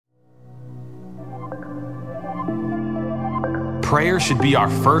prayer should be our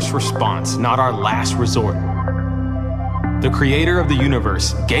first response, not our last resort. The creator of the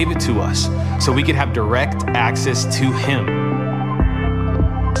universe gave it to us so we could have direct access to him.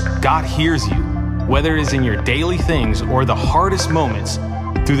 God hears you, whether it is in your daily things or the hardest moments.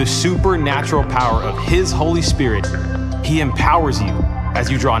 Through the supernatural power of his Holy Spirit, he empowers you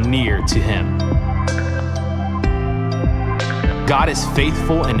as you draw near to him. God is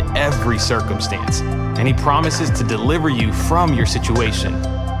faithful in every circumstance, and he promises to deliver you from your situation.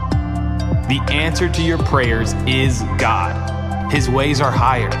 The answer to your prayers is God. His ways are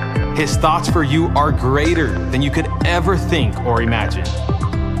higher. His thoughts for you are greater than you could ever think or imagine.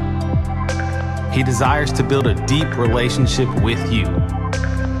 He desires to build a deep relationship with you,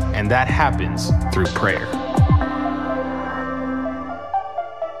 and that happens through prayer.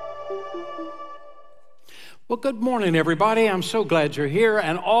 Well, good morning, everybody. I'm so glad you're here,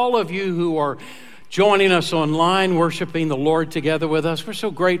 and all of you who are joining us online, worshiping the Lord together with us. We're so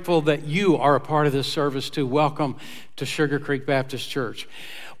grateful that you are a part of this service too. Welcome to Sugar Creek Baptist Church.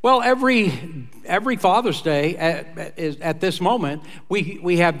 Well, every Father's Day at this moment,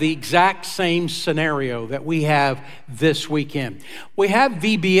 we have the exact same scenario that we have this weekend. We have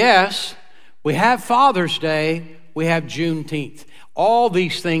VBS, we have Father's Day, we have Juneteenth. All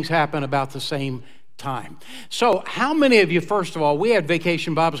these things happen about the same time. So how many of you, first of all, we had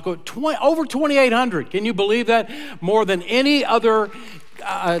Vacation Bible School, over 2,800. Can you believe that? More than any other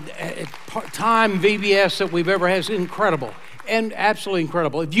time VBS that we've ever had. It's incredible and absolutely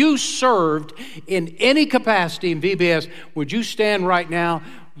incredible. If you served in any capacity in VBS, would you stand right now?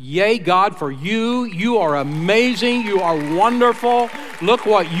 Yay, God, for you. You are amazing. You are wonderful. Look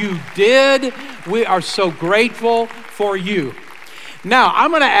what you did. We are so grateful for you. Now, I'm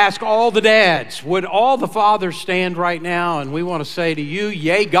going to ask all the dads, would all the fathers stand right now? And we want to say to you,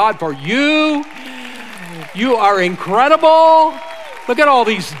 yay, God, for you. You are incredible. Look at all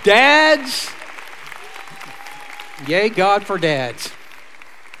these dads. Yay, God, for dads.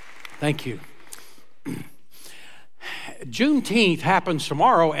 Thank you. Juneteenth happens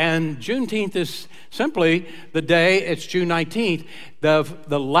tomorrow, and Juneteenth is simply the day, it's June 19th,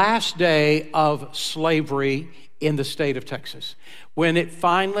 the last day of slavery in the state of Texas. When it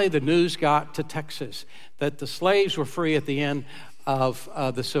finally, the news got to Texas that the slaves were free at the end of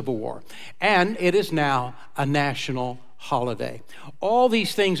the Civil War. And it is now a national holiday. All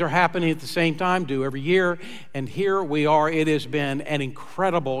these things are happening at the same time, do every year, and here we are. It has been an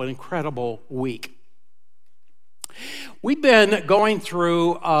incredible week. We've been going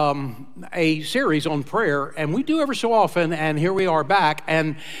through a series on prayer, and we do ever so often, and here we are back,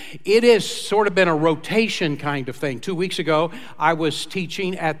 and it has sort of been a rotation kind of thing. 2 weeks ago, I was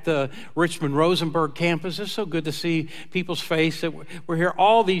teaching at the Richmond-Rosenberg campus. It's so good to see people's face that we're here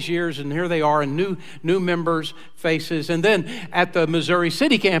all these years, and here they are, and new members' faces. And then at the Missouri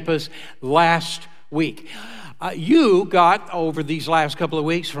City campus last week. You got, over these last couple of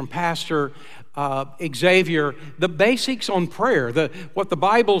weeks, from Pastor Xavier, the basics on prayer, what the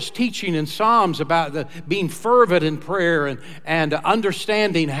Bible's teaching in Psalms about being fervent in prayer and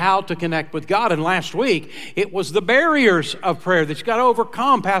understanding how to connect with God. And last week, it was the barriers of prayer that you got to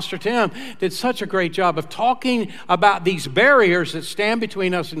overcome. Pastor Tim did such a great job of talking about these barriers that stand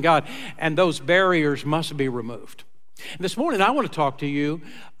between us and God, and those barriers must be removed. And this morning, I want to talk to you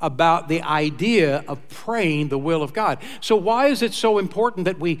about the idea of praying the will of God. So why is it so important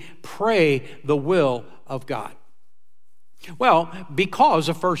that we pray the will of God? Well, because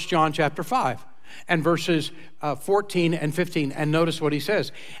of 1 John chapter 5 and verses 14 and 15. And notice what he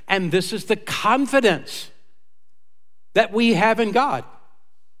says. And this is the confidence that we have in God,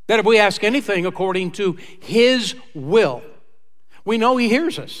 that if we ask anything according to his will, we know he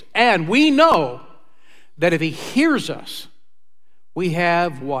hears us. And we know that if he hears us, we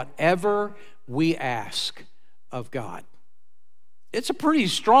have whatever we ask of God. It's a pretty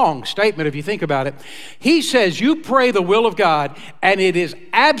strong statement if you think about it. He says you pray the will of God, and it is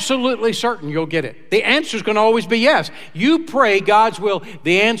absolutely certain you'll get it. The answer is going to always be yes. You pray God's will,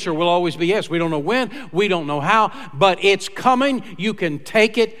 the answer will always be yes. We don't know when, we don't know how, but it's coming. You can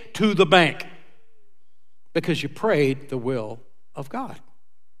take it to the bank because you prayed the will of God.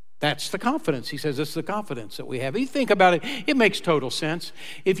 That's the confidence. He says it's the confidence that we have. If you think about it, it makes total sense.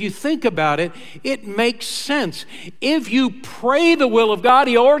 If you think about it, it makes sense. If you pray the will of God,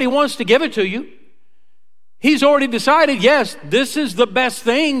 he already wants to give it to you. He's already decided, yes, this is the best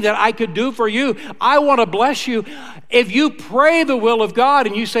thing that I could do for you. I want to bless you. If you pray the will of God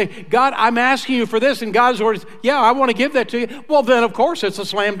and you say, God, I'm asking you for this, and God's already, yeah, I want to give that to you. Well, then, of course, it's a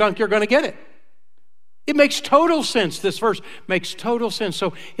slam dunk. You're going to get it. It makes total sense. This verse makes total sense.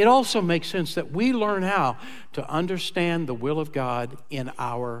 So it also makes sense that we learn how to understand the will of God in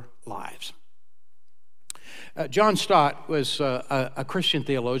our lives. John Stott was a Christian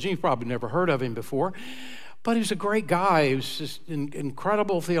theologian. You've probably never heard of him before. But he was a great guy. He was just an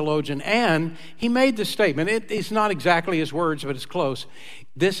incredible theologian. And he made this statement. It's not exactly his words, but it's close.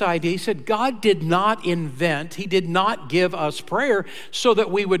 This idea, he said, God did not invent, he did not give us prayer so that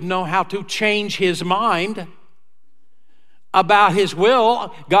we would know how to change his mind about his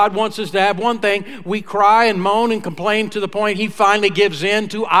will. God wants us to have one thing. We cry and moan and complain to the point he finally gives in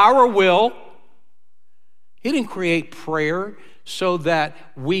to our will. He didn't create prayer so that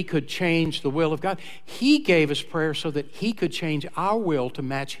we could change the will of God. He gave us prayer so that he could change our will to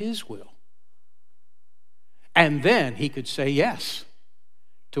match his will. And then he could say yes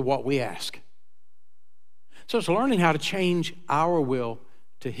to what we ask. So it's learning how to change our will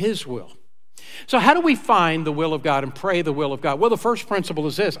to his will. So how do we find the will of God and pray the will of God? Well, the first principle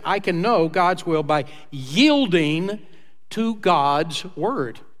is this: I can know God's will by yielding to God's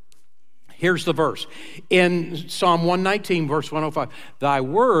word. Here's the verse. In Psalm 119, verse 105, thy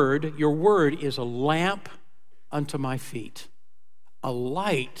word, your word, is a lamp unto my feet, a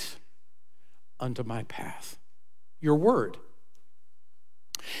light unto my path. Your word.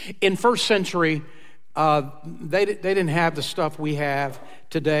 In first century, they didn't have the stuff we have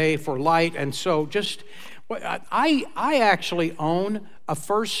today for light, and so I actually own a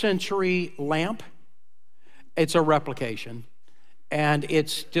first century lamp. It's a replication. And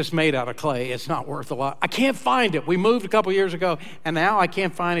it's just made out of clay. It's not worth a lot. I can't find it. We moved a couple years ago, and now I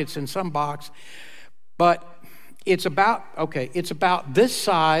can't find it. It's in some box. But it's about this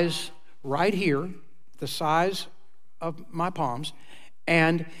size right here, the size of my palms.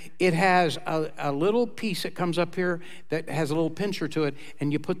 And it has a little piece that comes up here that has a little pincher to it,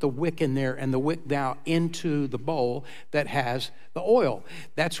 and you put the wick in there and the wick down into the bowl that has the oil.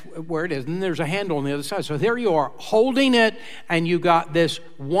 That's where it is. And there's a handle on the other side. So there you are holding it, and you got this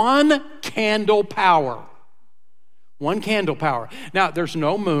one candle power. One candle power. Now, there's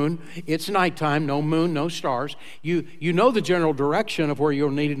no moon. It's nighttime. No moon, no stars. You know the general direction of where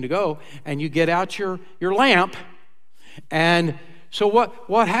you're needing to go, and you get out your lamp, and so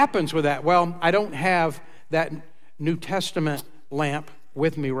what happens with that? Well, I don't have that New Testament lamp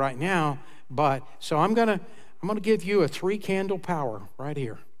with me right now, but so I'm gonna give you a 3-candle power right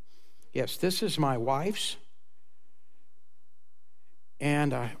here. Yes, this is my wife's,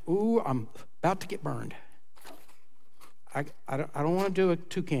 and I'm about to get burned. I don't want to do a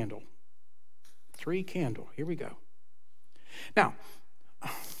 2-candle, 3-candle. Here we go. Now,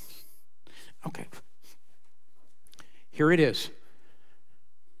 okay, here it is.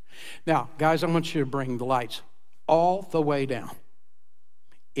 Now, guys, I want you to bring the lights all the way down.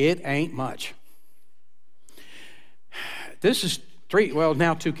 It ain't much. This is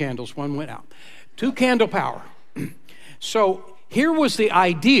 2 candles. One went out. 2-candle power. So here was the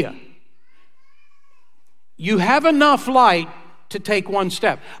idea. You have enough light to take one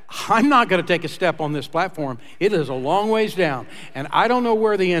step. I'm not going to take a step on this platform. It is a long ways down, and I don't know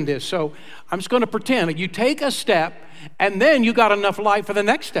where the end is. So I'm just going to pretend you take a step, and then you got enough light for the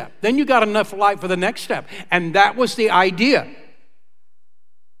next step. Then you got enough light for the next step. And that was the idea.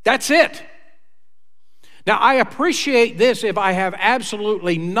 That's it. Now, I appreciate this if I have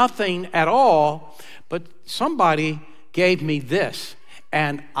absolutely nothing at all, but somebody gave me this,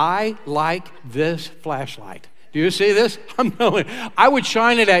 and I like this flashlight. Do you see this? I would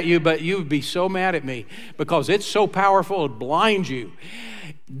shine it at you, but you would be so mad at me because it's so powerful it blinds you.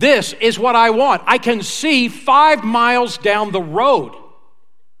 This is what I want. I can see 5 miles down the road.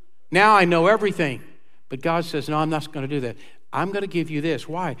 Now I know everything. But God says, no, I'm not going to do that. I'm going to give you this.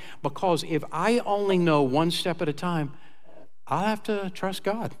 Why? Because if I only know one step at a time, I'll have to trust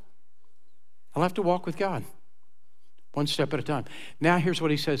God. I'll have to walk with God. One step at a time. Now here's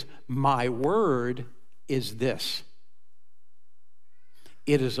what he says. My word is this.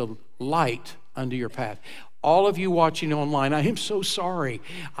 It is a light unto your path. All of you watching online, I am so sorry.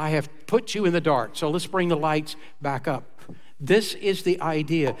 I have put you in the dark. So let's bring the lights back up. This is the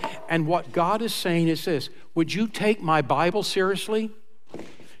idea. And what God is saying is this. Would you take my Bible seriously?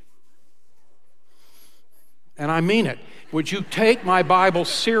 And I mean it. Would you take my Bible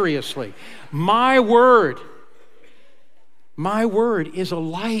seriously? My word is a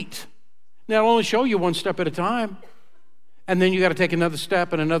light. Now, it'll only show you one step at a time. And then you got to take another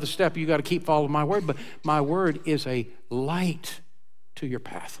step and another step. You got to keep following my word. But my word is a light to your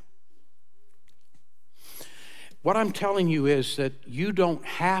path. What I'm telling you is that you don't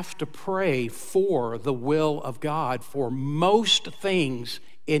have to pray for the will of God for most things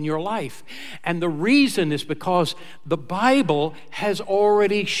in your life. And the reason is because the Bible has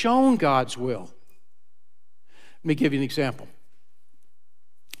already shown God's will. Let me give you an example.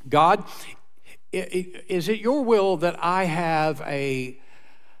 God, is it your will that I have a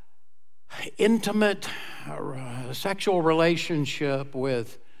intimate sexual relationship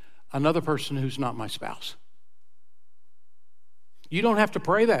with another person who's not my spouse? You don't have to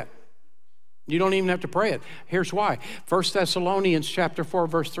pray that. You don't even have to pray it. Here's why. 1 Thessalonians chapter 4,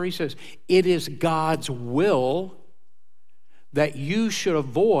 verse 3 says, it is God's will that you should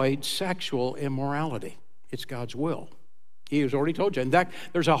avoid sexual immorality. It's God's will. He has already told you. In fact,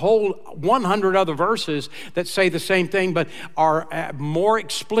 there's a whole 100 other verses that say the same thing, but are more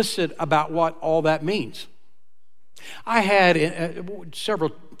explicit about what all that means. I had,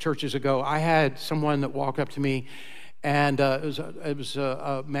 several churches ago, I had someone that walked up to me, and it was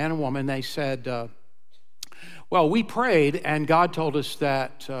a man and woman. They said, well, we prayed, and God told us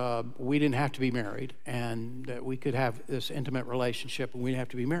that we didn't have to be married, and that we could have this intimate relationship, and we didn't have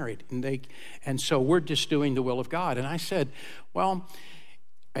to be married. And so we're just doing the will of God. And I said, well,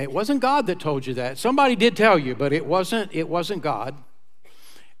 it wasn't God that told you that. Somebody did tell you, but it wasn't God.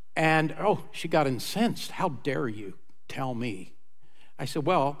 And, she got incensed. How dare you tell me? I said,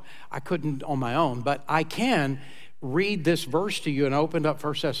 well, I couldn't on my own, but I can read this verse to you. And I opened up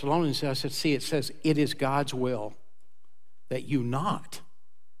 1 Thessalonians, and I said, see, it says, it is God's will that you not.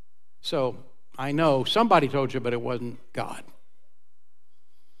 So I know somebody told you, but it wasn't God.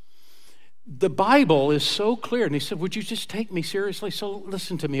 The Bible is so clear. And he said, would you just take me seriously? So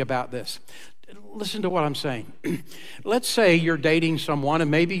listen to me about this. Listen to what I'm saying. Let's say you're dating someone,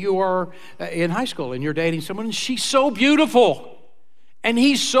 and maybe you are in high school, and you're dating someone, and she's so beautiful, and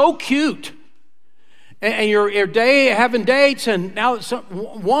he's so cute. And you're having dates, and now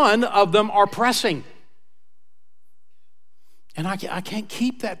one of them are pressing. And I can't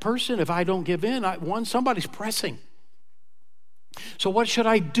keep that person if I don't give in. Somebody's pressing. So what should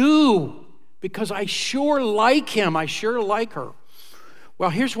I do? Because I sure like him. I sure like her. Well,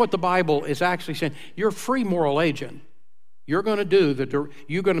 here's what the Bible is actually saying. You're a free moral agent. You're going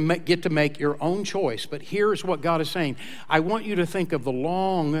to get to make your own choice. But here's what God is saying. I want you to think of the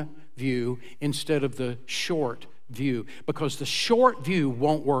long view instead of the short view, because the short view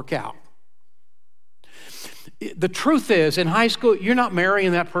won't work out. The truth is, in high school, you're not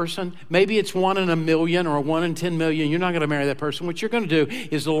marrying that person. Maybe it's 1 in a million or 1 in 10 million. You're not going to marry that person. What you're going to do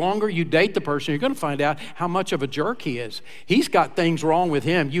is the longer you date the person, you're going to find out how much of a jerk he is. He's got things wrong with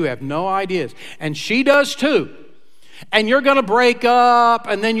him. You have no ideas. And she does too. And you're going to break up,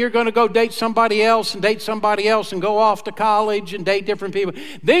 and then you're going to go date somebody else and go off to college and date different people.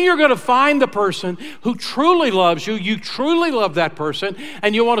 Then you're going to find the person who truly loves you. You truly love that person,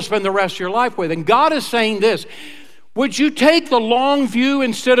 and you want to spend the rest of your life with. And God is saying this, would you take the long view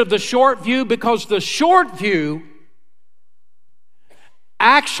instead of the short view? Because the short view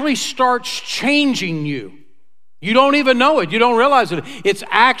actually starts changing you. You don't even know it. You don't realize it. It's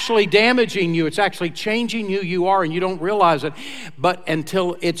actually damaging you. It's actually changing who you are, and you don't realize it. But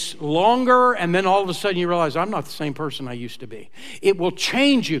until it's longer, and then all of a sudden you realize, I'm not the same person I used to be. It will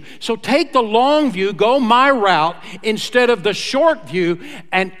change you. So take the long view, go my route instead of the short view,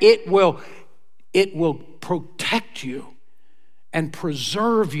 and it will protect you and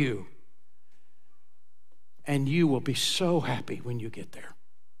preserve you. And you will be so happy when you get there.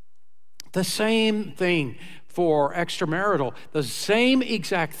 The same thing for extramarital, the same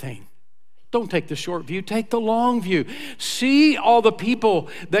exact thing. Don't take the short view, take the long view. See all the people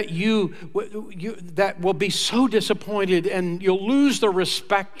that that will be so disappointed, and you'll lose the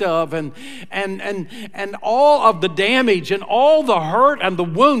respect of, and all of the damage and all the hurt and the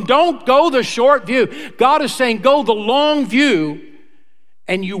wound. Don't go the short view. God is saying go the long view,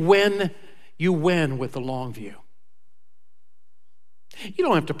 and you win with the long view. You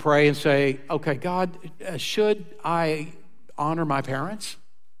don't have to pray and say, okay, God, should I honor my parents?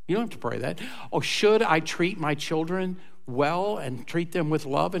 You don't have to pray that. Or should I treat my children well and treat them with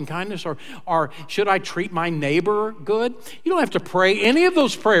love and kindness? Or should I treat my neighbor good? You don't have to pray any of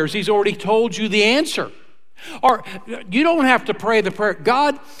those prayers. He's already told you the answer. Or you don't have to pray the prayer,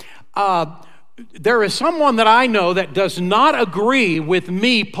 God, there is someone that I know that does not agree with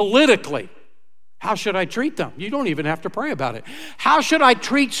me politically. How should I treat them? You don't even have to pray about it. How should I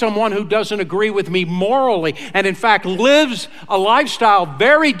treat someone who doesn't agree with me morally and in fact lives a lifestyle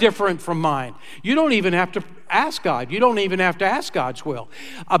very different from mine? You don't even have to ask God. You don't even have to ask God's will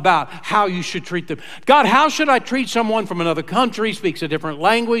about how you should treat them. God, how should I treat someone from another country, speaks a different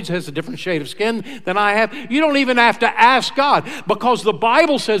language, has a different shade of skin than I have? You don't even have to ask God, because the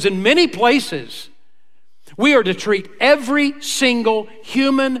Bible says in many places, We are to treat every single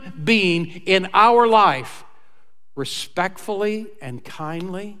human being in our life respectfully and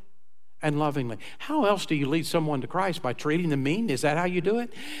kindly and lovingly. How else do you lead someone to Christ? By treating them mean? Is that how you do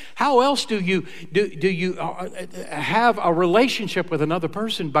it? How else do you have a relationship with another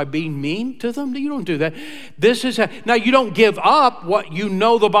person? By being mean to them? You don't do that. Now you don't give up what you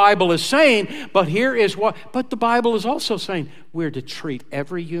know the Bible is saying, but but the Bible is also saying we're to treat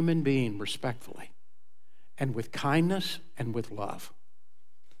every human being respectfully and with kindness and with love.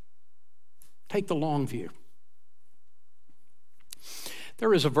 Take the long view.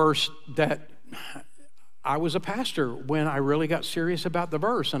 There is a verse that I was a pastor when I really got serious about the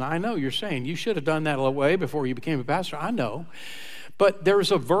verse. And I know you're saying you should have done that way before you became a pastor. I know. But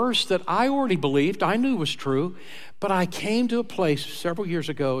there's a verse that I already believed, I knew was true. But I came to a place several years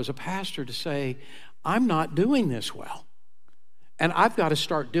ago as a pastor to say, I'm not doing this well. And I've got to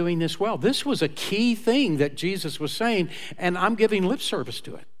start doing this well. This was a key thing that Jesus was saying, and I'm giving lip service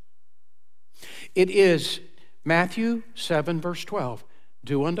to it. It is Matthew 7, verse 12.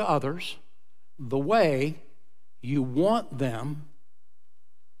 Do unto others the way you want them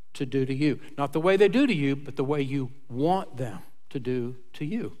to do to you. Not the way they do to you, but the way you want them to do to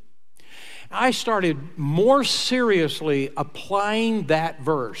you. I started more seriously applying that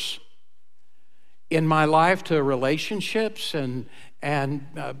verse in my life to relationships and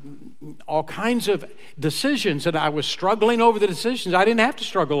all kinds of decisions, and I was struggling over the decisions. I didn't have to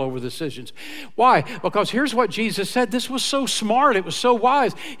struggle over the decisions. Why? Because here's what Jesus said. This was so smart. It was so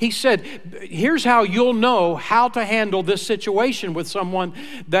wise. He said, here's how you'll know how to handle this situation with someone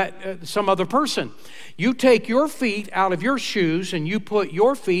some other person. You take your feet out of your shoes and you put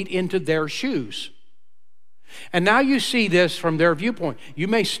your feet into their shoes. And now you see this from their viewpoint. You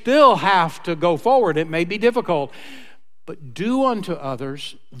may still have to go forward. It may be difficult. But do unto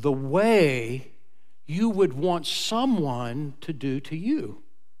others the way you would want someone to do to you.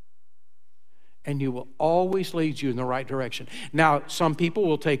 And you will always lead you in the right direction. Now, some people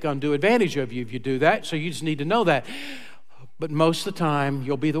will take undue advantage of you if you do that, so you just need to know that. But most of the time,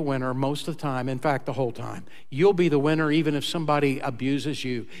 you'll be the winner. Most of the time, in fact, the whole time. You'll be the winner even if somebody abuses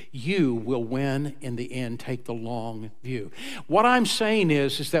you. You will win in the end. Take the long view. What I'm saying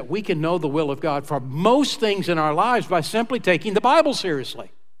is that we can know the will of God for most things in our lives by simply taking the Bible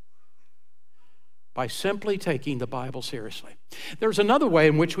seriously. By simply taking the Bible seriously. There's another way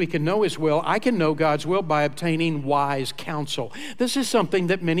in which we can know His will. I can know God's will by obtaining wise counsel. This is something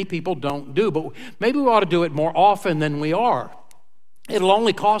that many people don't do, but maybe we ought to do it more often than we are. It'll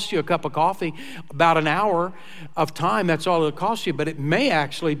only cost you a cup of coffee, about an hour of time. That's all it'll cost you, but it may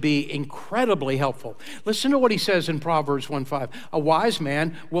actually be incredibly helpful. Listen to what he says in Proverbs 1:5. A wise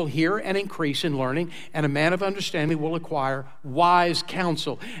man will hear and increase in learning, and a man of understanding will acquire wise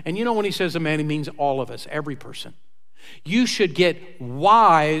counsel. And you know when he says a man, he means all of us, every person. You should get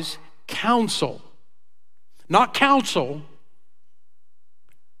wise counsel, not counsel.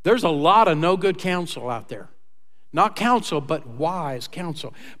 There's a lot of no good counsel out there. Not counsel, but wise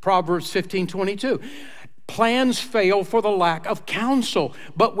counsel. Proverbs 15:22. Plans fail for the lack of counsel,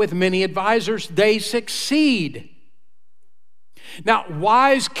 but with many advisors they succeed. Now,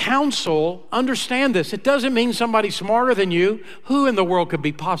 wise counsel, understand this. It doesn't mean somebody smarter than you. Who in the world could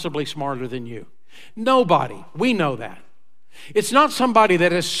be possibly smarter than you? Nobody. We know that. It's not somebody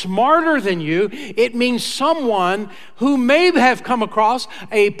that is smarter than you. It means someone who may have come across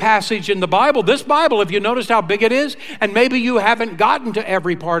a passage in the Bible. This Bible, have you noticed how big it is? And maybe you haven't gotten to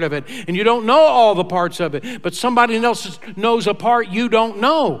every part of it, and you don't know all the parts of it, but somebody else knows a part you don't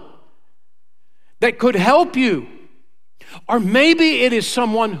know that could help you. Or maybe it is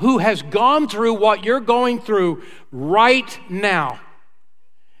someone who has gone through what you're going through right now.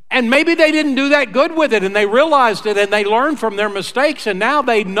 And maybe they didn't do that good with it, and they realized it, and they learned from their mistakes, and now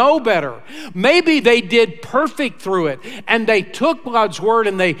they know better. Maybe they did perfect through it, and they took God's word,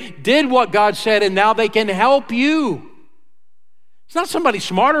 and they did what God said, and now they can help you. It's not somebody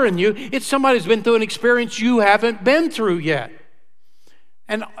smarter than you. It's somebody who's been through an experience you haven't been through yet.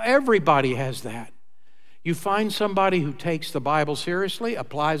 And everybody has that. You find somebody who takes the Bible seriously,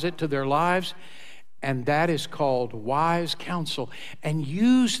 applies it to their lives, and that is called wise counsel. And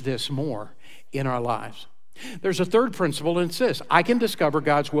use this more in our lives. There's a third principle, and it's this. I can discover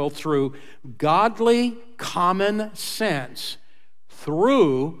God's will through godly common sense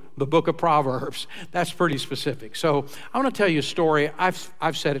through the book of Proverbs. That's pretty specific. So I want to tell you a story.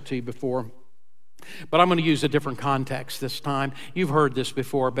 I've said it to you before, but I'm going to use a different context this time. You've heard this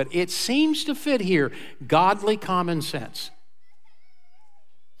before, but it seems to fit here. Godly common sense.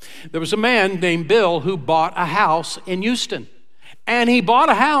 There was a man named Bill who bought a house in Houston, and he bought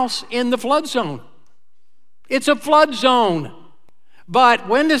a house in the flood zone. It's a flood zone. But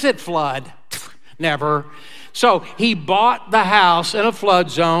when does it flood? Never. So he bought the house in a flood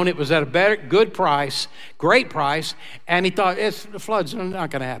zone. It was at a good price, great price, and he thought, it's the flood zone,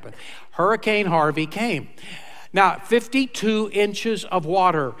 not going to happen. Hurricane Harvey came. Now, 52 inches of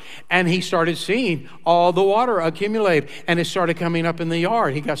water, and he started seeing all the water accumulate, and it started coming up in the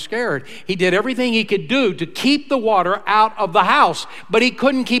yard. He got scared. He did everything he could do to keep the water out of the house, but he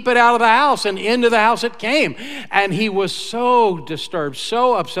couldn't keep it out of the house, and into the house it came. And he was so disturbed,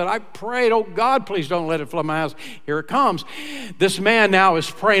 so upset. I prayed, oh God, please don't let it flood my house. Here it comes. This man now is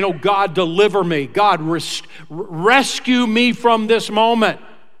praying, oh God, deliver me. God, rescue me from this moment.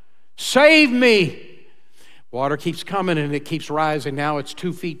 Save me. Water keeps coming and it keeps rising. Now it's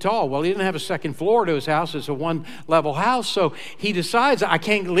 2 feet tall. Well, he didn't have a second floor to his house. It's a one-level house. So he decides, I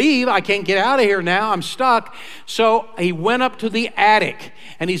can't leave. I can't get out of here now. I'm stuck. So he went up to the attic.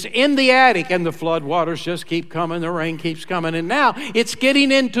 And he's in the attic. And the flood waters just keep coming. The rain keeps coming. And now it's getting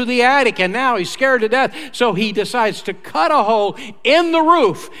into the attic. And now he's scared to death. So he decides to cut a hole in the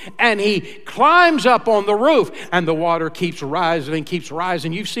roof. And he climbs up on the roof. And the water keeps rising and keeps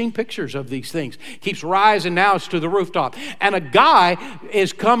rising. You've seen pictures of these things. Keeps rising. Now it's to the rooftop. And a guy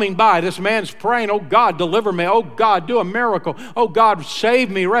is coming by. This man's praying, oh God, deliver me. Oh God, do a miracle. Oh God,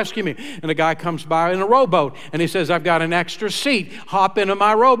 save me, rescue me. And the guy comes by in a rowboat and he says, I've got an extra seat. Hop into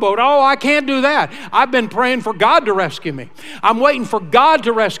my rowboat. Oh, I can't do that. I've been praying for God to rescue me. I'm waiting for God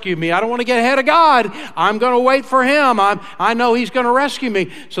to rescue me. I don't want to get ahead of God. I'm going to wait for him. I know he's going to rescue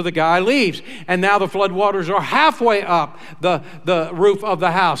me. So the guy leaves. And now the flood waters are halfway up the roof of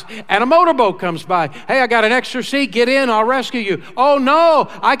the house. And a motorboat comes by. Hey, I got an extra seat. Get in. I'll rescue you. Oh, no,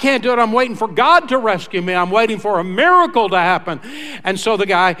 I can't do it. I'm waiting for God to rescue me. I'm waiting for a miracle to happen. And so the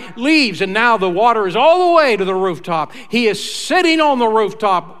guy leaves, and now the water is all the way to the rooftop. He is sitting on the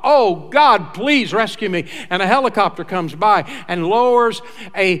rooftop. Oh, God, please rescue me. And a helicopter comes by and lowers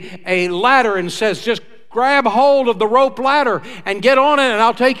a ladder and says, just grab hold of the rope ladder and get on it and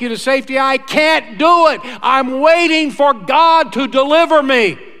I'll take you to safety. I can't do it. I'm waiting for God to deliver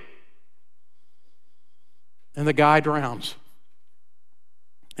me. And the guy drowns.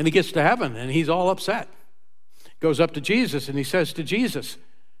 And he gets to heaven and he's all upset. Goes up to Jesus and he says to Jesus,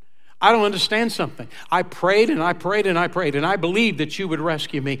 I don't understand something. I prayed and I prayed and I prayed and I believed that you would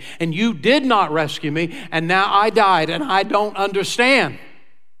rescue me and you did not rescue me and now I died and I don't understand.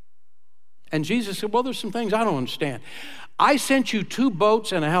 And Jesus said, well, there's some things I don't understand. I sent you 2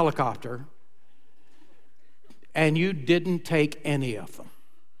 boats and a helicopter and you didn't take any of them.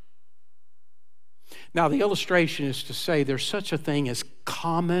 Now, the illustration is to say there's such a thing as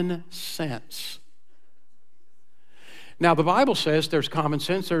common sense. Now, the Bible says there's common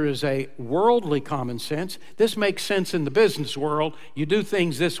sense. There is a worldly common sense. This makes sense in the business world. You do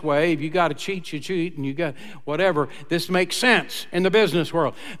things this way. If you got to cheat, you cheat, and you got whatever. This makes sense in the business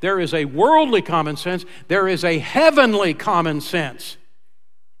world. There is a worldly common sense. There is a heavenly common sense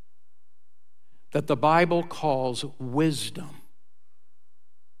that the Bible calls wisdom.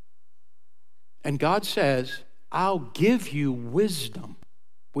 And God says, I'll give you wisdom,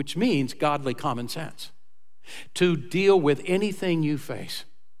 which means godly common sense, to deal with anything you face.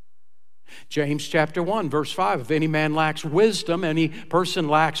 James chapter 1, verse 5, if any man lacks wisdom, any person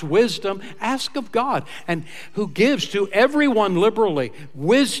lacks wisdom, ask of God, and who gives to everyone liberally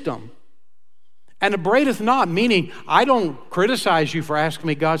wisdom, and upbraideth not, meaning I don't criticize you for asking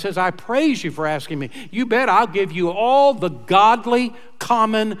me. God says, I praise you for asking me. You bet I'll give you all the godly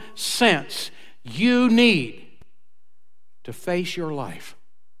common sense you need to face your life.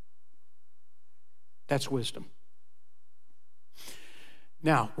 That's wisdom.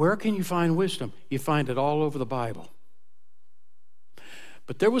 Now, where can you find wisdom? You find it all over the Bible.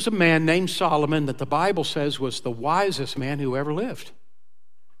 But there was a man named Solomon that the Bible says was the wisest man who ever lived.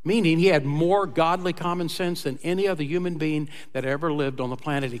 Meaning he had more godly common sense than any other human being that ever lived on the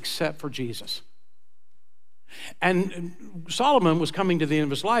planet except for Jesus. And Solomon was coming to the end of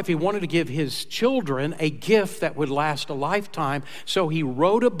his life. He wanted to give his children a gift that would last a lifetime. So he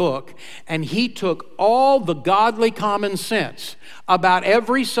wrote a book and he took all the godly common sense about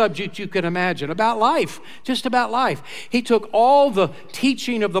every subject you can imagine, about life, just about life. He took all the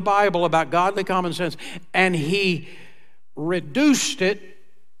teaching of the Bible about godly common sense and he reduced it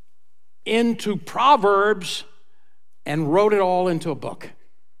into Proverbs and wrote it all into a book.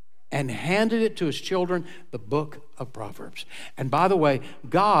 And handed it to his children, the book of Proverbs. And by the way,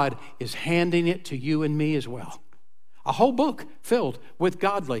 God is handing it to you and me as well. A whole book filled with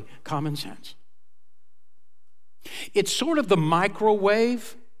godly common sense. It's sort of the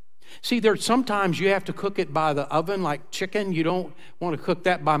microwave See, there's sometimes you have to cook it by the oven, like chicken. You don't want to cook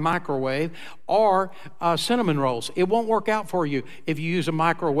that by microwave. Or cinnamon rolls. It won't work out for you if you use a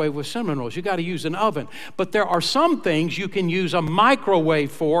microwave with cinnamon rolls. You got to use an oven. But there are some things you can use a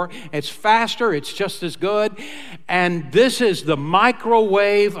microwave for. It's faster. It's just as good. And this is the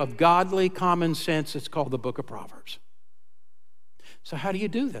microwave of godly common sense. It's called the book of Proverbs. So how do you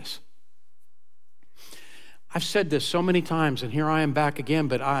do this? I've said this so many times, and here I am back again,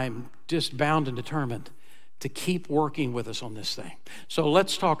 but I'm just bound and determined to keep working with us on this thing. So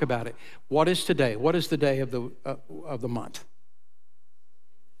let's talk about it. What is today? What is the day of the month?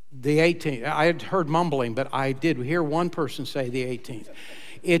 The 18th. I had heard mumbling, but I did hear one person say the 18th.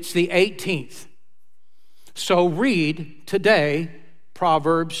 It's the 18th. So read today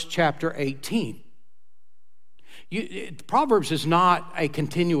Proverbs chapter 18. Proverbs is not a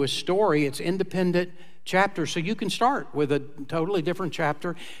continuous story. It's independent chapter, so you can start with a totally different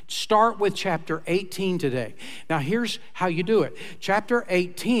chapter. Start with chapter 18 today. Now here's how you do it. Chapter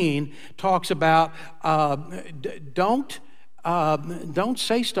 18 talks about don't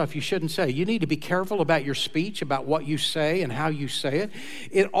say stuff you shouldn't say. You need to be careful about your speech, about what you say and how you say it.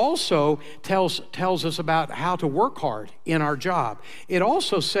 It also tells us about how to work hard in our job. It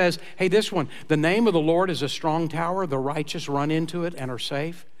also says, hey, this one, the name of the Lord is a strong tower. The righteous run into it and are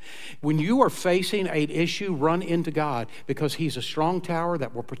safe. When you are facing an issue, run into God, because He's a strong tower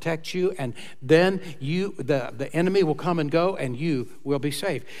that will protect you, and then the enemy will come and go, and you will be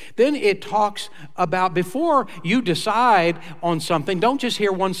safe. Then it talks about, before you decide on something, don't just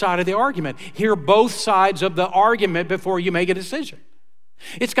hear one side of the argument. Hear both sides of the argument before you make a decision.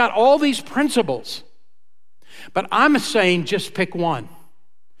 It's got all these principles, but I'm saying just pick one.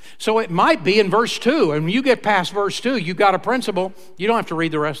 So it might be in verse 2, and when you get past verse 2, you got a principle. You don't have to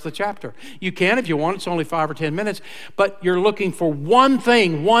read the rest of the chapter. You can if you want. It's only 5 or 10 minutes, but you're looking for one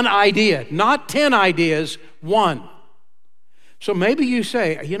thing, one idea, not 10 ideas, one. So maybe you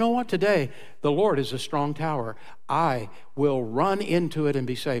say, you know what, today the Lord is a strong tower. I will run into it and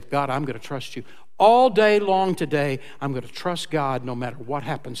be safe. God, I'm going to trust you. All day long today, I'm going to trust God no matter what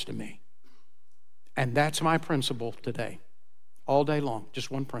happens to me. And that's my principle today. All day long, just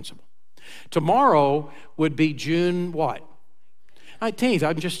one principle. Tomorrow would be June what? 19th.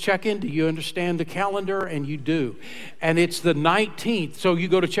 I'm just checking. Do you understand the calendar? And you do. And it's the 19th. So you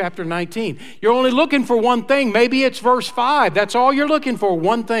go to chapter 19. You're only looking for one thing. Maybe it's verse 5. That's all you're looking for.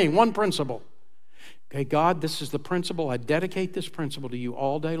 One thing, one principle. Okay, God, this is the principle. I dedicate this principle to you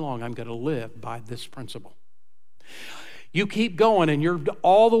all day long. I'm going to live by this principle. You keep going, and you're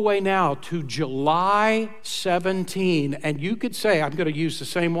all the way now to July 17, and you could say, I'm going to use the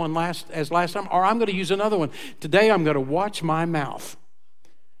same one as last time, or I'm going to use another one. Today, I'm going to watch my mouth.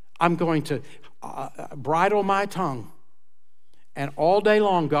 I'm going to bridle my tongue. And all day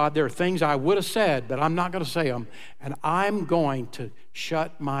long, God, there are things I would have said, but I'm not going to say them, and I'm going to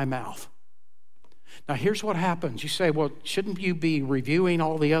shut my mouth. Now, here's what happens. You say, well, shouldn't you be reviewing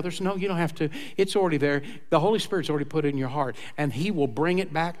all the others? No, you don't have to. It's already there. The Holy Spirit's already put it in your heart, and He will bring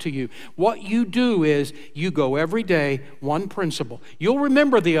it back to you. What you do is you go every day, one principle. You'll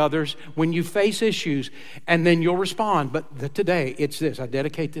remember the others when you face issues, and then you'll respond. But today, it's this. I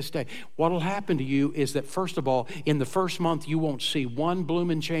dedicate this day. What will happen to you is that, first of all, in the first month, you won't see one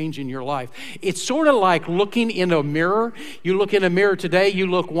blooming change in your life. It's sort of like looking in a mirror. You look in a mirror today, you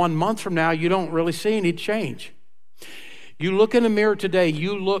look 1 month from now, you don't really see any change. You look in the mirror today,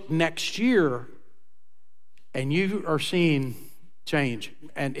 you look next year, and you are seeing change.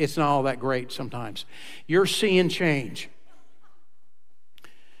 And it's not all that great sometimes. You're seeing change.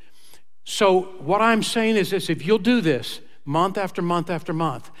 So what I'm saying is this: if you'll do this month after month after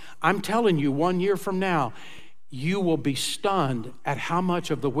month, I'm telling you, 1 year from now, you will be stunned at how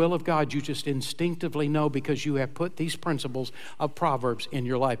much of the will of God you just instinctively know, because you have put these principles of Proverbs in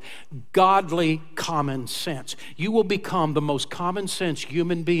your life. Godly common sense. You will become the most common sense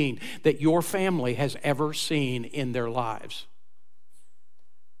human being that your family has ever seen in their lives.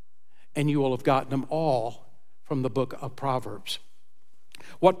 And you will have gotten them all from the book of Proverbs.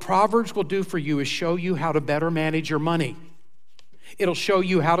 What Proverbs will do for you is show you how to better manage your money. It'll show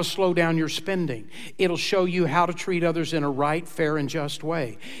you how to slow down your spending. It'll show you how to treat others in a right, fair, and just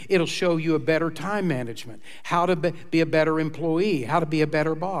way. It'll show you a better time management, how to be a better employee, how to be a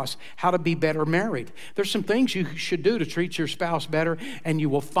better boss, how to be better married. There's some things you should do to treat your spouse better, and you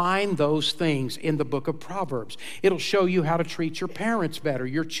will find those things in the book of Proverbs. It'll show you how to treat your parents better,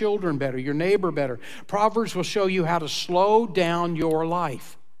 your children better, your neighbor better. Proverbs will show you how to slow down your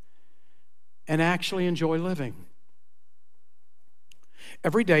life and actually enjoy living.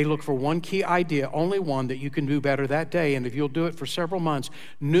 Every day, look for one key idea, only one that you can do better that day. And if you'll do it for several months,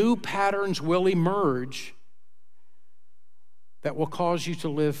 new patterns will emerge that will cause you to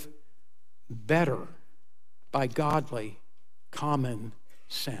live better by godly common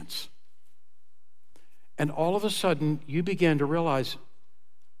sense. And all of a sudden, you begin to realize,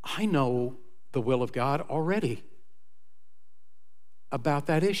 I know the will of God already about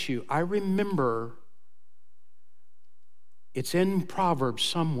that issue. I remember it's in Proverbs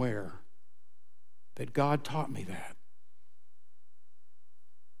somewhere that God taught me that.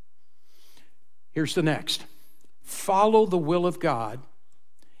 Here's the next. Follow the will of God.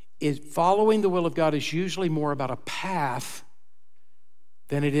 Following the will of God is usually more about a path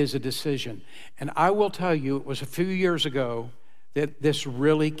than it is a decision. And I will tell you, it was a few years ago that this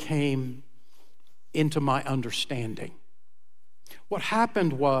really came into my understanding. What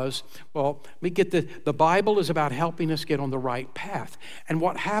happened was, well, let me get the Bible is about helping us get on the right path. And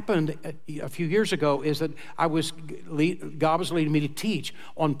what happened a few years ago is that God was leading me to teach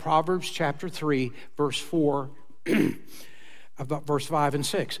on Proverbs chapter 3, verse 4, about verse 5 and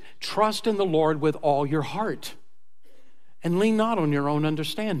 6. Trust in the Lord with all your heart and lean not on your own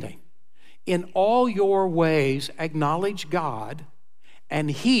understanding. In all your ways acknowledge God,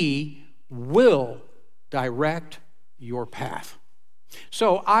 and He will direct your path.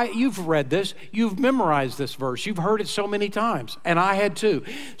 So you've read this, you've memorized this verse, you've heard it so many times, and I had too.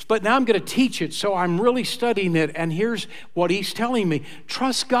 But now I'm going to teach it, so I'm really studying it, and here's what he's telling me.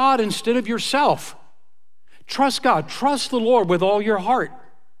 Trust God instead of yourself. Trust God. Trust the Lord with all your heart.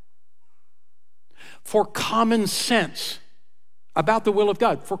 For common sense about the will of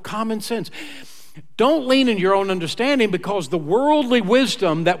God, for common sense. Don't lean in your own understanding, because the worldly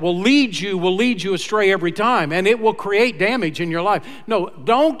wisdom that will lead you astray every time, and it will create damage in your life. No,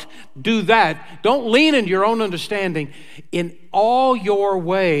 don't do that. Don't lean in your own understanding. In all your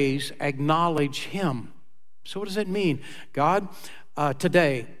ways, acknowledge Him. So what does that mean? God,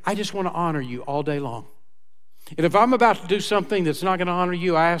 today, I just want to honor you all day long. And if I'm about to do something that's not going to honor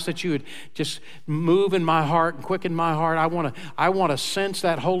you, I ask that you would just move in my heart and quicken my heart. I want to sense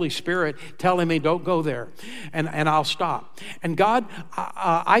that Holy Spirit telling me, don't go there, and I'll stop. And God,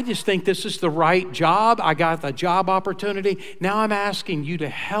 I just think this is the right job. I got the job opportunity. Now I'm asking you to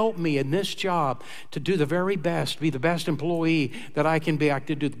help me in this job to do the very best, be the best employee that I can be. I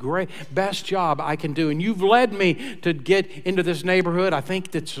could do the best job I can do. And you've led me to get into this neighborhood. I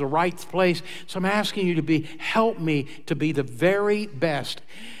think that's the right place. So I'm asking you to help me to be the very best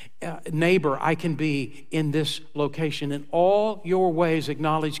neighbor I can be in this location. In all your ways,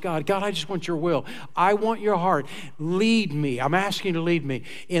 acknowledge God. God, I just want your will. I want your heart. Lead me. I'm asking you to lead me.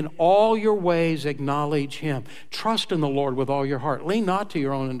 In all your ways, acknowledge Him. Trust in the Lord with all your heart. Lean not to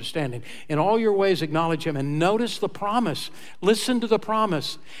your own understanding. In all your ways, acknowledge Him. And notice the promise. Listen to the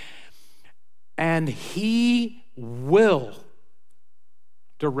promise. And He will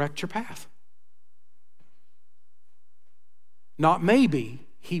direct your path. Not maybe,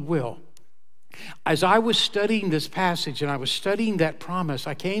 He will. As I was studying this passage and I was studying that promise,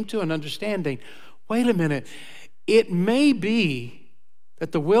 I came to an understanding, wait a minute, it may be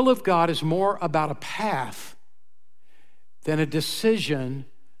that the will of God is more about a path than a decision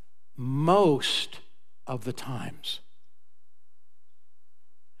most of the times.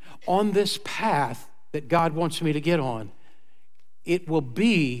 On this path that God wants me to get on, it will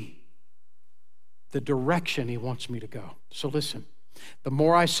be the direction He wants me to go. So listen, the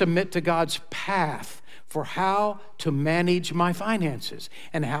more I submit to God's path for how to manage my finances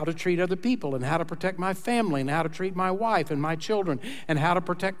and how to treat other people and how to protect my family and how to treat my wife and my children and how to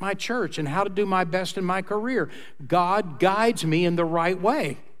protect my church and how to do my best in my career, God guides me in the right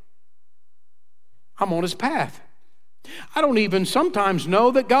way. I'm on His path. I don't even sometimes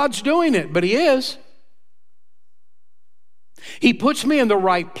know that God's doing it, but He is. He puts me in the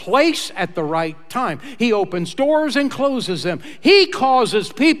right place at the right time. He opens doors and closes them. He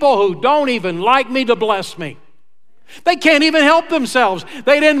causes people who don't even like me to bless me. They can't even help themselves.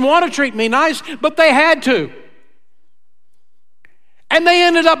 They didn't want to treat me nice, but they had to. And they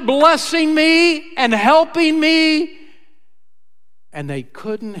ended up blessing me and helping me. And they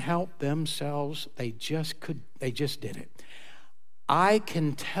couldn't help themselves. They just did it. I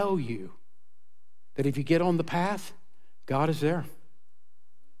can tell you that if you get on the path, God is there.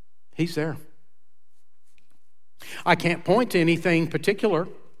 He's there. I can't point to anything particular,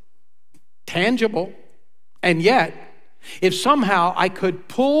 tangible, and yet, if somehow I could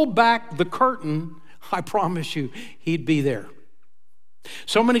pull back the curtain, I promise you, He'd be there.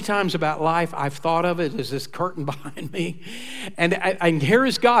 So many times about life, I've thought of it as this curtain behind me. And here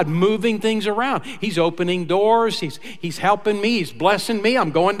is God moving things around. He's opening doors. He's helping me. He's blessing me.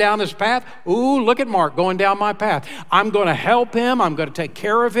 I'm going down this path. Ooh, look at Mark going down my path. I'm going to help him. I'm going to take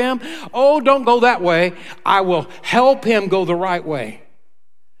care of him. Oh, don't go that way. I will help him go the right way.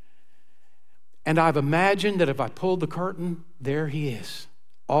 And I've imagined that if I pulled the curtain, there he is.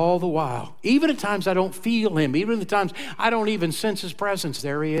 All the while, even at times I don't feel him, even at times I don't even sense his presence,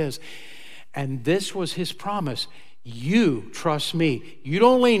 there he is. And this was his promise. You trust me. You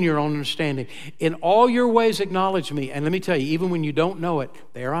don't lean your own understanding. In all your ways acknowledge me. And let me tell you, even when you don't know it,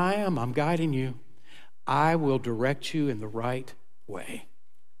 there I am. I'm guiding you. I will direct you in the right way.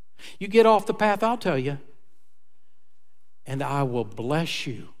 You get off the path, I'll tell you. And I will bless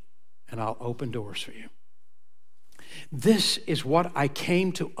you and I'll open doors for you. This is what I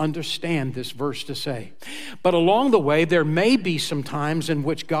came to understand this verse to say. But along the way, there may be some times in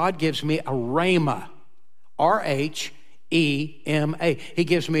which God gives me a rhema, R-H-E-M-A. He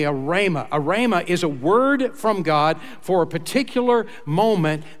gives me a rhema. A rhema is a word from God for a particular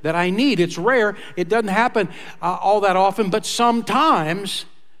moment that I need. It's rare. It doesn't happen all that often, but sometimes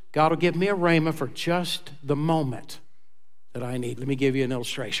God will give me a rhema for just the moment that I need. Let me give you an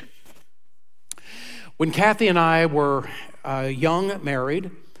illustration. When Kathy and I were young, married,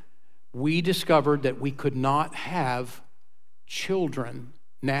 we discovered that we could not have children,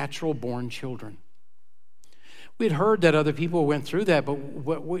 natural-born children. We'd heard that other people went through that, but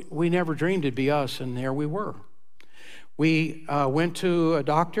we never dreamed it'd be us, and there we were. We went to a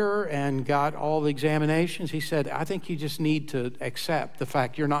doctor and got all the examinations. He said, I think you just need to accept the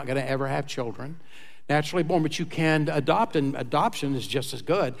fact you're not going to ever have children. Naturally born, but you can adopt, and adoption is just as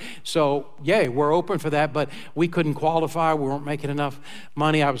good. So, yay, we're open for that, but we couldn't qualify. We weren't making enough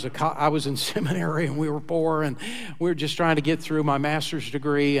money. I was in seminary, and we were poor, and we were just trying to get through my master's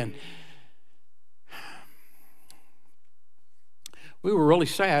degree, and we were really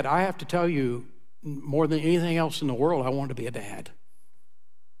sad. I have to tell you, more than anything else in the world, I wanted to be a dad.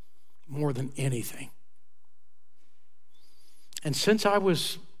 More than anything. And since I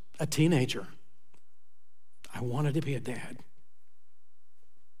was a teenager, I wanted to be a dad.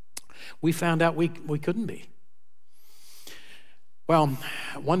 We found out we couldn't be. Well,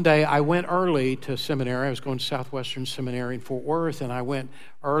 one day I went early to seminary. I was going to Southwestern Seminary in Fort Worth, and I went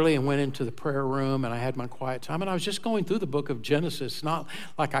early and went into the prayer room, and I had my quiet time, and I was just going through the book of Genesis. Not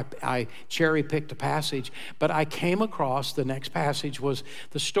like I cherry-picked a passage, but I came across the next passage was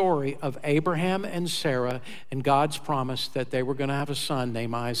the story of Abraham and Sarah and God's promise that they were going to have a son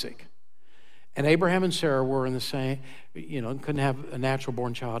named Isaac. And Abraham and Sarah were in the same, couldn't have a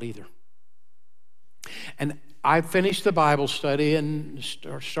natural-born child either. And I finished the Bible study and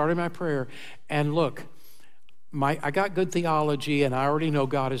started my prayer. And look, I got good theology, and I already know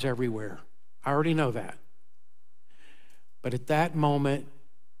God is everywhere. I already know that. But at that moment,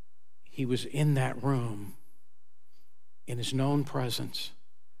 he was in that room, in his known presence,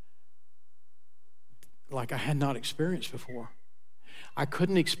 like I had not experienced before. I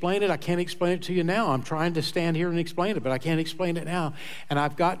couldn't explain it. I can't explain it to you now. I'm trying to stand here and explain it, but I can't explain it now. And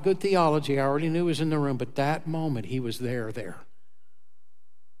I've got good theology. I already knew he was in the room, but that moment he was there.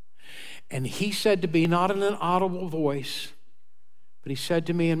 And he said to me, not in an audible voice, but he said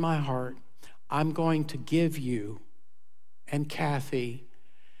to me in my heart, I'm going to give you and Kathy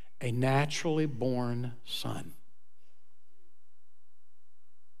a naturally born son.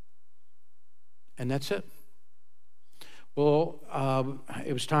 And that's it. Well,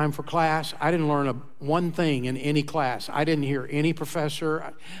 it was time for class. I didn't learn one thing in any class. I didn't hear any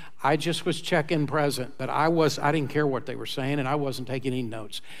professor. I just was checking present, but I didn't care what they were saying, and I wasn't taking any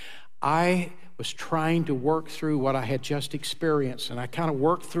notes. I was trying to work through what I had just experienced, and I kind of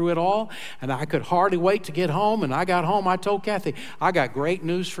worked through it all, and I could hardly wait to get home, and I got home. I told Kathy, I got great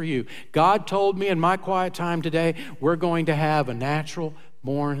news for you. God told me in my quiet time today, we're going to have a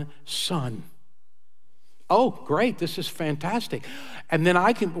natural-born son. Oh, great, this is fantastic. And then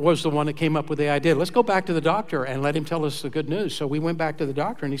I was the one that came up with the idea, let's go back to the doctor and let him tell us the good news. So we went back to the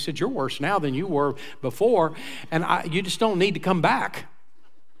doctor, and he said, you're worse now than you were before, and you just don't need to come back.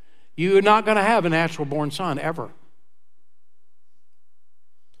 You're not going to have a natural-born son ever.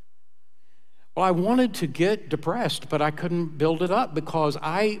 Well, I wanted to get depressed, but I couldn't build it up because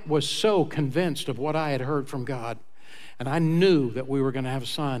I was so convinced of what I had heard from God, and I knew that we were going to have a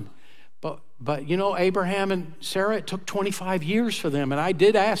son. But Abraham and Sarah, it took 25 years for them. And I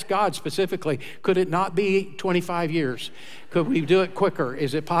did ask God specifically, could it not be 25 years? Could we do it quicker?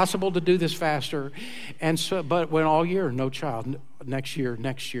 Is it possible to do this faster? And so, but went all year, no child. next year,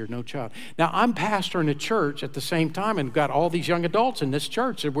 no child. Now, I'm pastoring a church at the same time and got all these young adults in this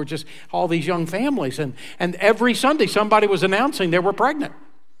church. And we're just all these young families. And every Sunday, somebody was announcing they were pregnant.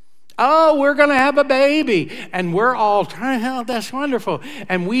 Oh, we're going to have a baby. And we're all, oh, that's wonderful.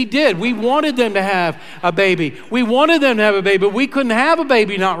 And we did. We wanted them to have a baby. We wanted them to have a baby, but we couldn't have a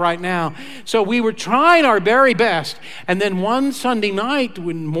baby, not right now. So we were trying our very best. And then one Sunday night,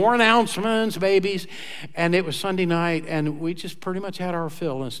 when more announcements, babies, and it was Sunday night, and we just pretty much had our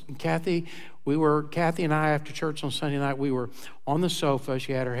fill. And Kathy and I, after church on Sunday night, we were on the sofa.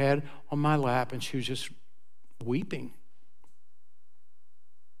 She had her head on my lap, and she was just weeping.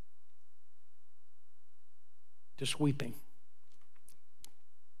 Just weeping.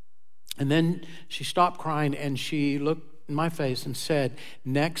 And then she stopped crying and she looked in my face and said,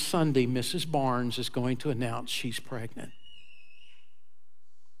 next Sunday, Mrs. Barnes is going to announce she's pregnant.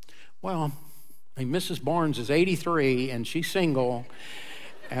 Well, Mrs. Barnes is 83 and she's single,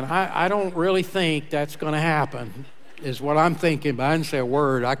 and I don't really think that's going to happen, is what I'm thinking, but I didn't say a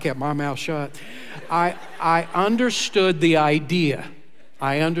word. I kept my mouth shut. I understood the idea.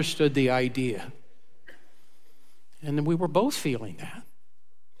 And then we were both feeling that.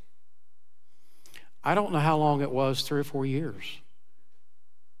 I don't know how long it was, 3 or 4 years.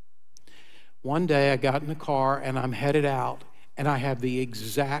 One day I got in the car and I'm headed out, and I have the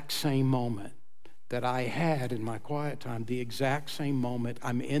exact same moment that I had in my quiet time, the exact same moment.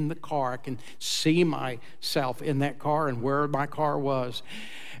 I'm in the car. I can see myself in that car and where my car was.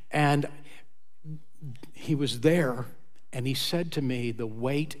 And he was there, and he said to me, the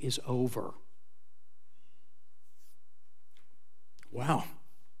wait is over. Wow.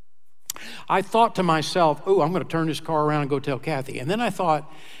 I thought to myself, I'm going to turn this car around and go tell Kathy. And then I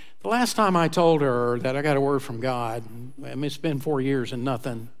thought, the last time I told her that I got a word from God, it's been 4 years and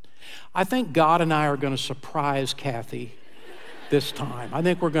nothing. I think God and I are going to surprise Kathy this time. I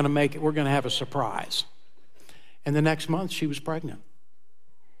think we're going to have a surprise. And the next month, she was pregnant.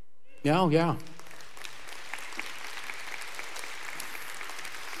 Yeah.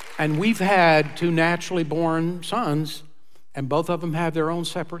 And we've had 2 naturally born sons, and both of them have their own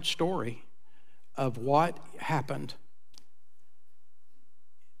separate story of what happened.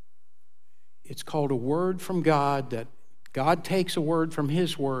 It's called a word from God, that God takes a word from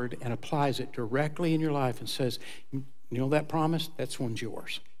His word and applies it directly in your life and says, you know that promise? That one's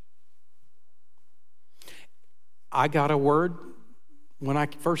yours. I got a word when I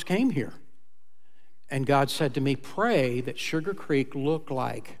first came here. And God said to me, pray that Sugar Creek looked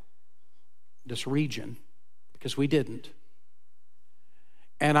like this region, because we didn't.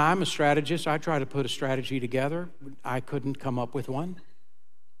 And I'm a strategist. I try to put a strategy together. I couldn't come up with one.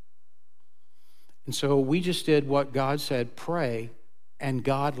 And so we just did what God said, pray, and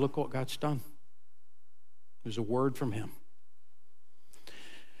God, look what God's done. It was a word from Him.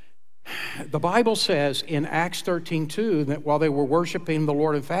 The Bible says in Acts 13:2 that while they were worshiping the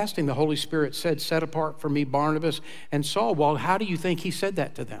Lord and fasting, the Holy Spirit said, set apart for me Barnabas and Saul. Well, how do you think He said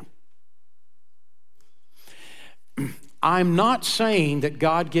that to them? I'm not saying that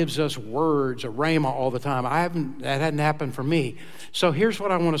God gives us words, a rhema, all the time. That hadn't happened for me. So here's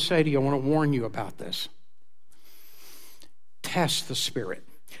what I want to say to you. I want to warn you about this. Test the Spirit.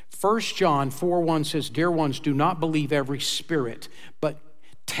 1 John 4:1 says, dear ones, do not believe every spirit, but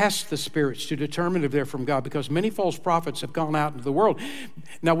test the spirits to determine if they're from God, because many false prophets have gone out into the world.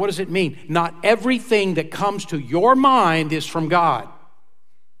 Now, what does it mean? Not everything that comes to your mind is from God.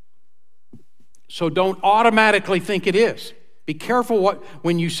 So don't automatically think it is. Be careful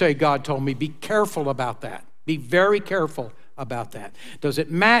when you say God told me. Be careful about that. Be very careful about that. Does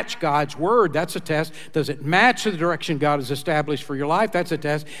it match God's word? That's a test. Does it match the direction God has established for your life? That's a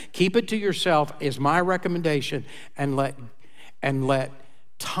test. Keep it to yourself is my recommendation, and let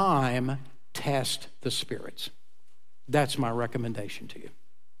time test the spirits. That's my recommendation to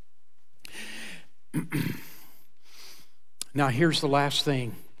you. Now, here's the last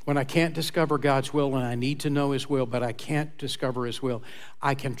thing. When I can't discover God's will and I need to know His will, but I can't discover His will,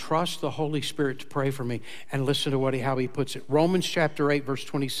 I can trust the Holy Spirit to pray for me. And listen to how He puts it. Romans chapter 8, verse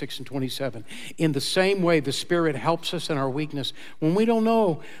 26 and 27. In the same way, the Spirit helps us in our weakness when we don't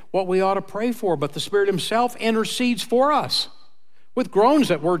know what we ought to pray for, but the Spirit Himself intercedes for us with groans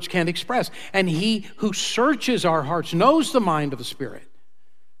that words can't express. And He who searches our hearts knows the mind of the Spirit,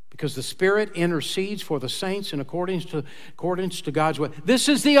 because the Spirit intercedes for the saints in accordance to God's will. This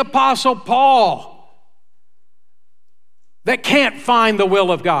is the Apostle Paul that can't find the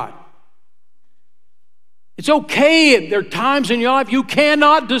will of God. It's okay. There are times in your life you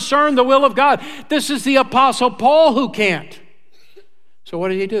cannot discern the will of God. This is the Apostle Paul who can't. So what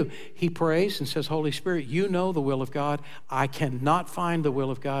did he do? He prays and says, Holy Spirit, you know the will of God. I cannot find the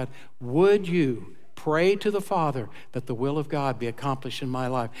will of God. Would you pray to the Father that the will of God be accomplished in my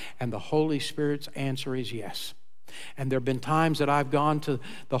life? And the Holy Spirit's answer is yes. And there have been times that I've gone to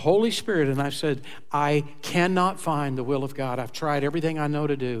the Holy Spirit and I've said, I cannot find the will of God. I've tried everything I know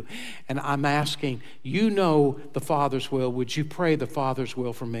to do. And I'm asking, you know the Father's will. Would you pray the Father's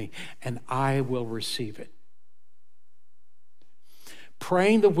will for me? And I will receive it.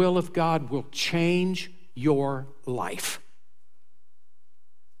 Praying the will of God will change your life.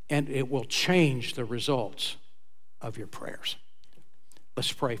 And it will change the results of your prayers.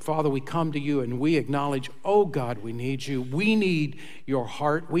 Let's pray. Father, we come to you and we acknowledge, oh God, we need you. We need your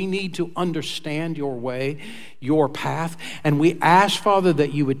heart. We need to understand your way, your path. And we ask, Father,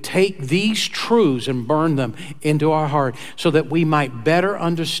 that you would take these truths and burn them into our heart so that we might better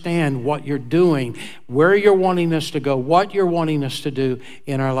understand what you're doing, where you're wanting us to go, what you're wanting us to do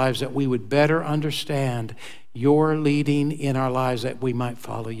in our lives, that we would better understand your leading in our lives, that we might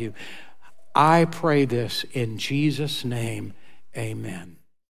follow you. I pray this in Jesus' name. Amen.